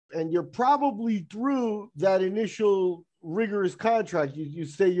and you're probably through that initial rigorous contract. You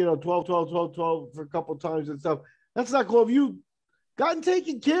say, 12, 12, 12, 12 for a couple of times and stuff. That's not cool. Have you gotten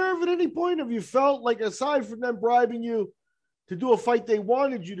taken care of at any point? Have you felt like, aside from them bribing you to do a fight they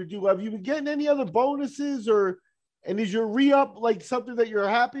wanted you to do, have you been getting any other bonuses, and is your re-up like something that you're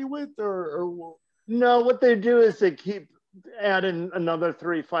happy with, or? No, what they do is they keep adding another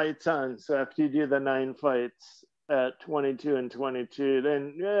 3 fights on. So after you do the 9 fights at 22 and 22,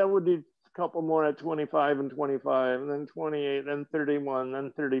 then we'll do a couple more at 25 and 25, and then 28, then 31,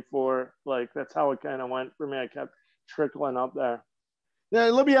 then 34. Like, that's how it kind of went for me. I kept trickling up there. Now,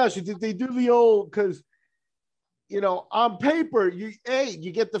 let me ask you, did they do the old, because, on paper, you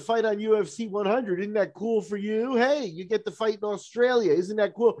get the fight on UFC 100. Isn't that cool for you? Hey, you get the fight in Australia. Isn't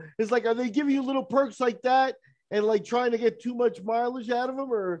that cool? It's like, are they giving you little perks like that and like trying to get too much mileage out of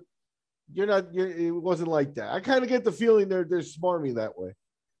them, or it wasn't like that? I kind of get the feeling they're smarmy that way.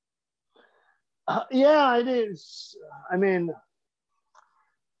 Yeah, I did. I mean,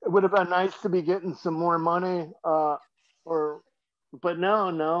 it would have been nice to be getting some more money, but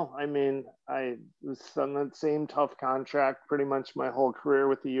no. I mean, I was on that same tough contract pretty much my whole career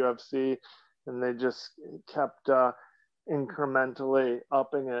with the UFC, and they just kept incrementally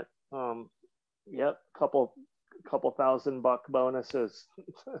upping it. Couple $1,000 bonuses.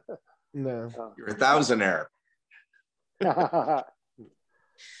 No, you're a thousandaire.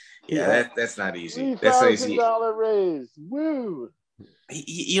 Yeah, that's not easy. That's not easy. $3,000 raise. Woo!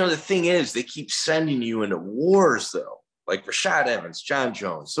 The thing is, they keep sending you into wars, though. Like Rashad Evans, John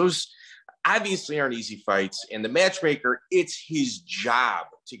Jones. Those obviously aren't easy fights. And the matchmaker, it's his job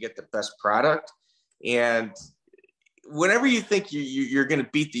to get the best product. And whenever you think you're going to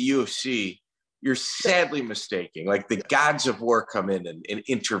beat the UFC, you're sadly mistaken. Like, the gods of war come in and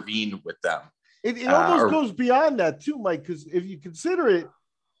intervene with them. It almost goes beyond that too, Mike, because if you consider it,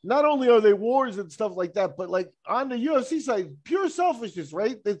 not only are they wars and stuff like that, but like on the UFC side, pure selfishness,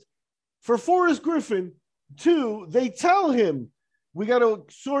 right? For Forrest Griffin, too, they tell him, we got a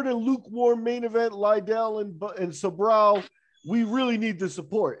sort of lukewarm main event, Lytle and Sobral. We really need the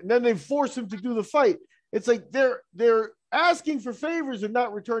support. And then they force him to do the fight. It's like they're asking for favors and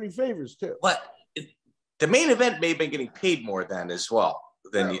not returning favors, too. But the main event may have been getting paid more then as well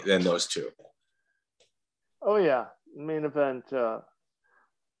than those two. Oh, yeah. Main event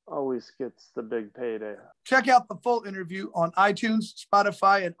always gets the big payday. Check out the full interview on iTunes,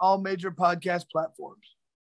 Spotify, and all major podcast platforms.